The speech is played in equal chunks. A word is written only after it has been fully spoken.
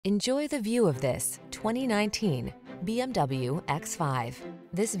Enjoy the view of this 2019 BMW X5.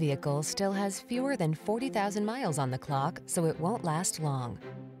 This vehicle still has fewer than 40,000 miles on the clock, so it won't last long.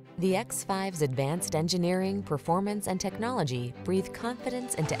 The X5's advanced engineering, performance, and technology breathe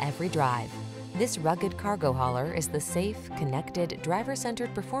confidence into every drive. This rugged cargo hauler is the safe, connected,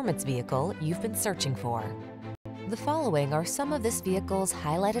 driver-centered performance vehicle you've been searching for. The following are some of this vehicle's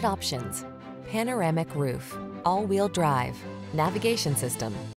highlighted options: panoramic roof, all-wheel drive, navigation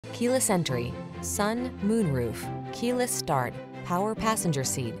system, keyless entry, sun, moonroof, keyless start, power passenger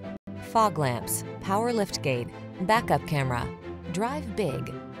seat, fog lamps, power liftgate, backup camera. Drive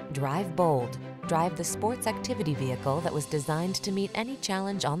big, drive bold, drive the sports activity vehicle that was designed to meet any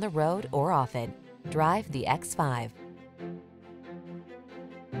challenge on the road or off it. Drive the X5.